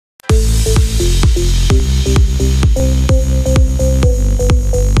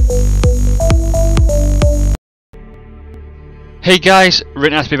Hey guys,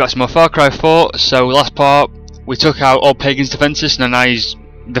 Rick96B back to more Far Cry 4. So last part we took out all Pagan's defences and now he's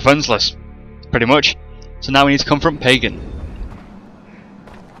defenceless, pretty much. So now we need to confront Pagan.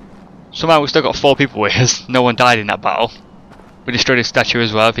 Somehow we still got 4 people with us, no one died in that battle. We destroyed his statue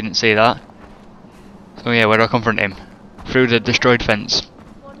as well, if you didn't see that. So yeah, where do I confront him? Through the destroyed fence.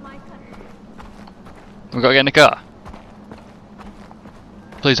 We gotta get in the car.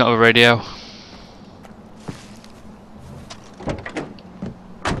 Please don't have a radio.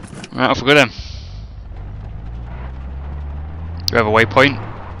 Right, off we go then. Do we have a waypoint?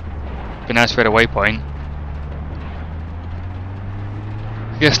 Be nice if we had a waypoint.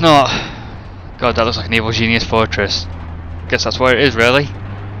 Guess not. God, that looks like an evil genius fortress. Guess that's where it is, really.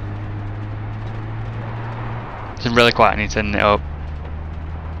 It's really quiet, I need to turn it up.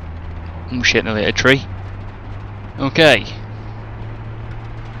 Oh shit, nearly hit a tree. Okay.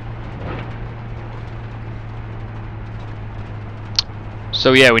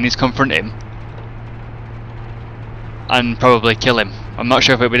 So yeah, we need to confront him. And probably kill him. I'm not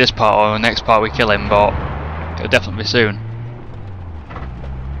sure if it'll be this part or the next part we kill him, but it'll definitely be soon.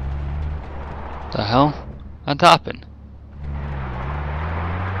 The hell? How'd that happen?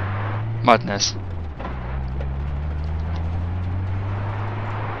 Madness.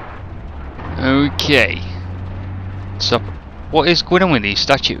 Okay. So, what is going on with these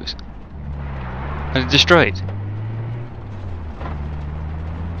statues? Are they destroyed?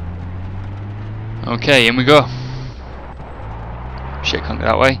 Okay, in we go. Shit, can't go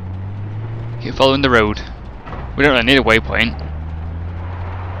that way. Keep following the road. We don't really need a waypoint.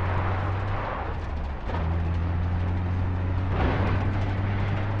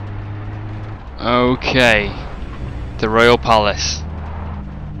 Okay. The Royal Palace.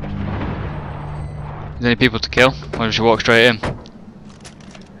 Is there any people to kill? Or should we walk straight in?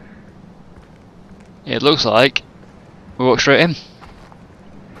 Yeah, it looks like we walk straight in.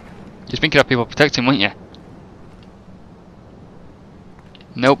 You're thinking of people protecting, weren't you?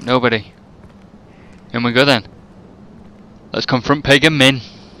 Nope, nobody. In we go then. Let's confront Pagan Min.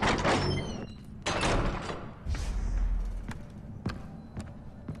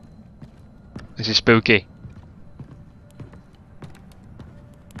 This is spooky.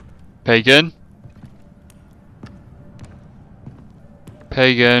 Pagan?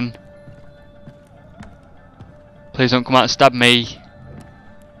 Pagan? Please don't come out and stab me.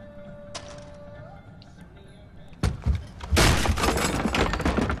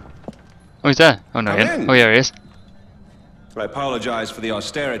 Oh, he's there. Oh no, he isn't. Oh yeah, he is. I apologize for the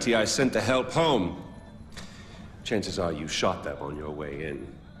austerity I sent to help home. Chances are you shot them on your way in.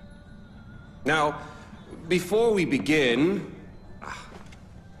 Now, before we begin,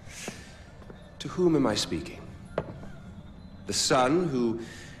 to whom am I speaking? The son who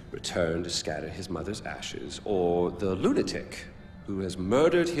returned to scatter his mother's ashes, or the lunatic who has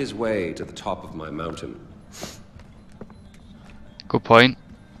murdered his way to the top of my mountain? Good point.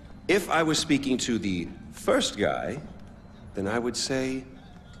 If I was speaking to the first guy, then I would say,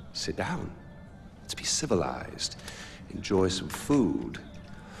 sit down. Let's be civilized. Enjoy some food.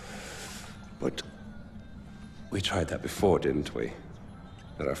 But we tried that before, didn't we?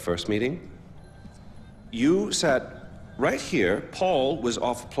 At our first meeting? You sat right here. Paul was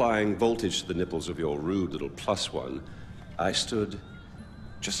off applying voltage to the nipples of your rude little +1. I stood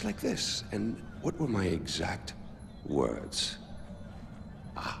just like this. And what were my exact words?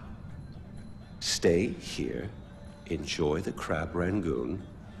 Stay here, enjoy the crab rangoon,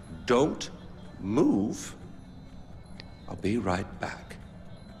 don't move, I'll be right back.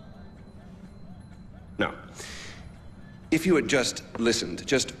 Now, if you had just listened,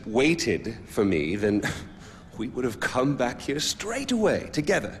 just waited for me, then we would have come back here straight away,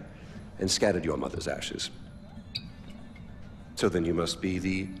 together, and scattered your mother's ashes. So then you must be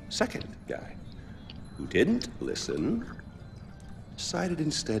the second guy, who didn't listen, decided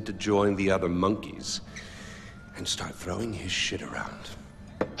instead to join the other monkeys and start throwing his shit around.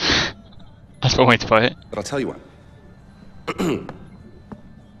 That's one way to put it. But I'll tell you what.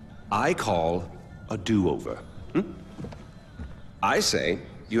 I call a do-over. I say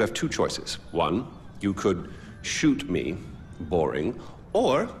you have 2 choices. One, you could shoot me, boring,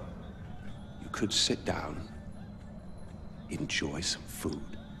 or you could sit down, enjoy some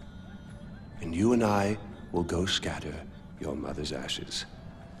food, and you and I will go scatter your mother's ashes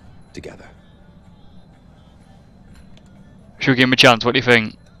together. Should we give him a chance? What do you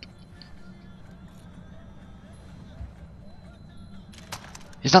think?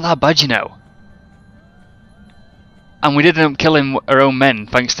 He's not that bad, you know. And we didn't kill him our own men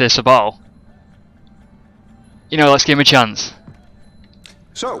thanks to Sabal. You know, let's give him a chance.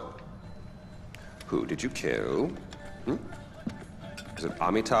 So, who did you kill? Is it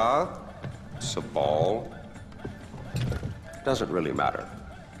Amitar? Sabal? Doesn't really matter.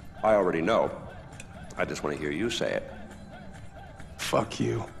 I already know. I just want to hear you say it. Fuck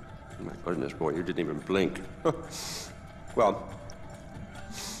you. Oh my goodness, boy, you didn't even blink. Well,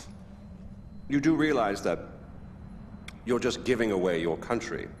 you do realize that you're just giving away your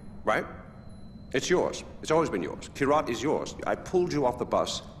country, right? It's yours. It's always been yours. Kirat is yours. I pulled you off the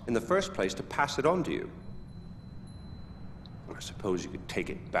bus in the first place to pass it on to you. I suppose you could take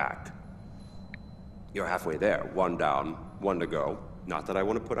it back. You're halfway there. One down, one to go. Not that I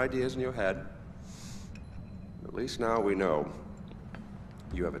want to put ideas in your head. At least now we know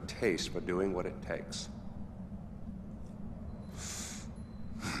you have a taste for doing what it takes.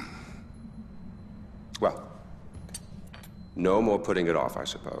 Well, no more putting it off, I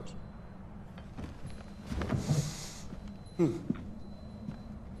suppose.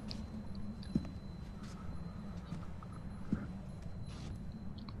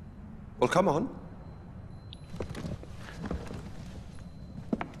 Well, come on.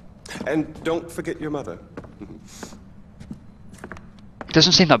 And don't forget your mother. It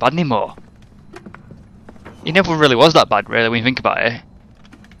doesn't seem that bad anymore. He never really was that bad, really, when you think about it.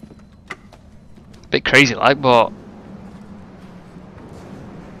 Bit crazy, like, but...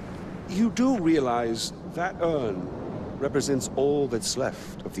 You do realize that urn represents all that's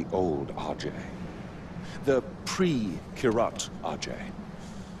left of the old RJ. The pre-Kirat RJ.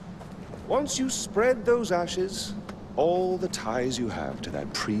 Once you spread those ashes, all the ties you have to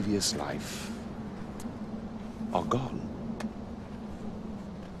that previous life are gone.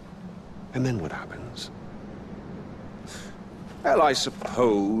 And then what happens? Well, I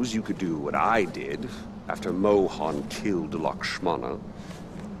suppose you could do what I did after Mohan killed Lakshmana.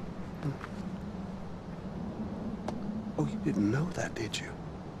 Oh, you didn't know that, did you?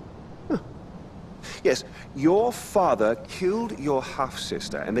 Huh. Yes, your father killed your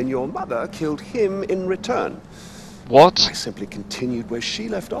half-sister, and then your mother killed him in return. What? I simply continued where she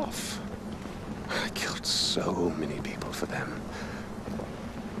left off. I killed so many people for them.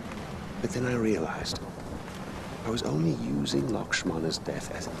 But then I realized I was only using Lakshmana's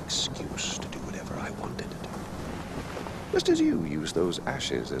death as an excuse to do whatever I wanted to do. Just as you use those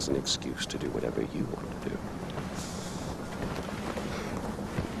ashes as an excuse to do whatever you want to do.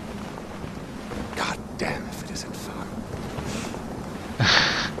 God damn if it isn't fun.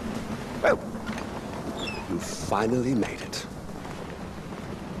 Well, you finally made it.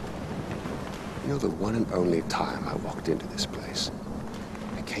 You know, the one and only time I walked into this place,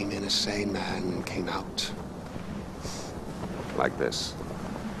 I came in a sane man and came out like this.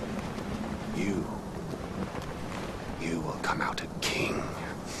 You will come out a king.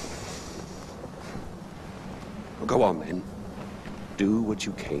 Well, go on then. Do what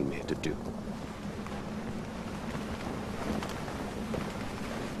you came here to do.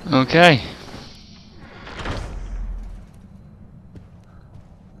 Okay.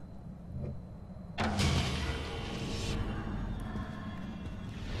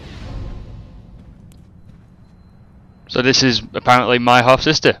 So this is apparently my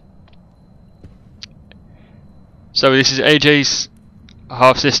half-sister. So this is AJ's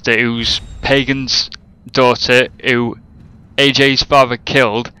half-sister, who's Pagan's daughter, who AJ's father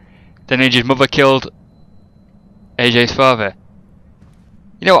killed. Then AJ's mother killed AJ's father.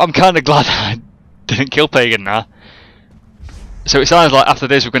 You know, I'm kind of glad I didn't kill Pagan now. So it sounds like after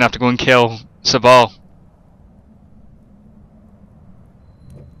this we're going to have to go and kill Sabal.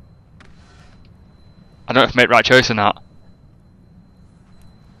 I don't know if I made the right choice or not.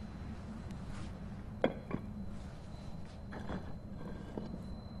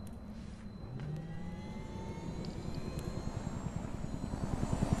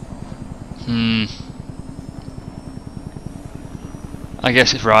 I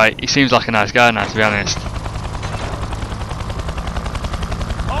guess it's right. He seems like a nice guy now, to be honest.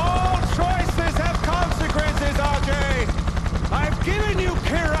 All choices have consequences, RJ. I've given you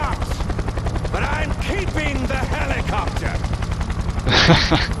Kirat, but I'm keeping the helicopter.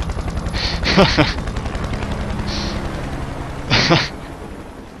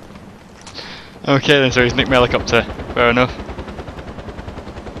 Okay then, so he's nicked my helicopter. Fair enough.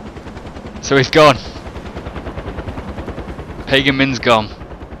 So he's gone. Pagan Min's gone.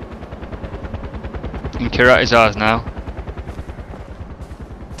 And Kirat is ours now.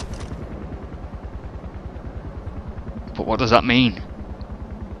 But what does that mean?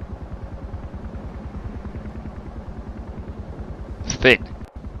 Finn.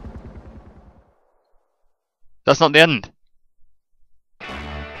 That's not the end.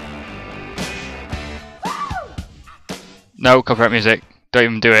 No, copyright music. Don't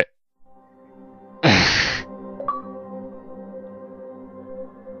even do it.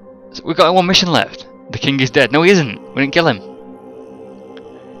 left. We've got one mission left. The king is dead. No, he isn't. We didn't kill him.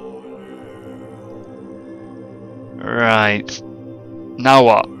 Right. Now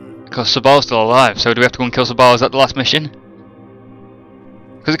what? Because Sabal's still alive, so do we have to go and kill Sabal? Is that the last mission?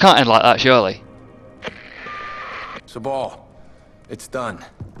 Because it can't end like that, surely. Sabal, it's done.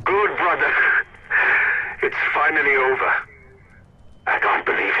 Good, brother. It's finally over. I can't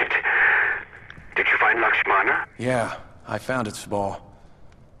believe it. Did you find Lakshmana? Yeah, I found it, Sabal.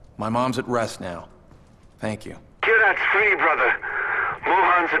 My mom's at rest now. Thank you. Kirat's free, brother.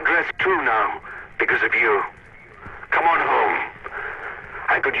 Mohan's at rest too now, because of you. Come on home.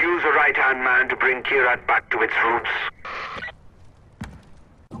 I could use a right-hand man to bring Kirat back to its roots.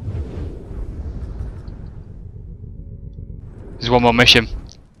 There's one more mission.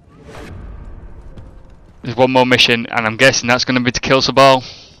 There's one more mission, and I'm guessing that's going to be to kill Sabal.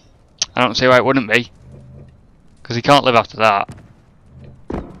 I don't see why it wouldn't be. Because he can't live after that.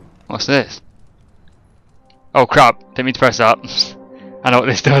 What's this? Oh crap, didn't mean to press that. I know what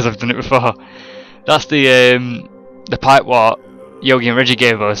this does, I've done it before. That's the pipe what Yogi and Reggie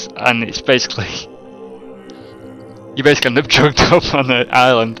gave us, and it's basically... you basically end up chugged up on the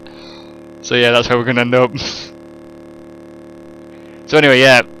island. So yeah, that's where we're going to end up. So anyway,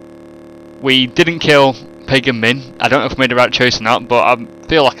 yeah. We didn't kill Pagan Min. I don't know if we made the right choice or not, but I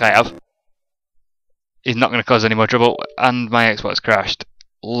feel like I have. He's not going to cause any more trouble, and my Xbox crashed.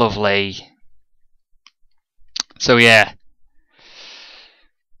 Lovely. So yeah.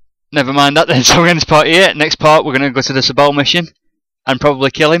 Never mind that then, so we're going to this part here. Next part, we're going to go to the Sabal mission, and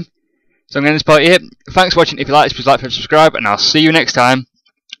probably kill him. So I'm going to this part here. Thanks for watching. If you like this, please like and subscribe, and I'll see you next time.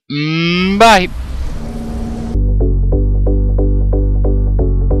 Bye!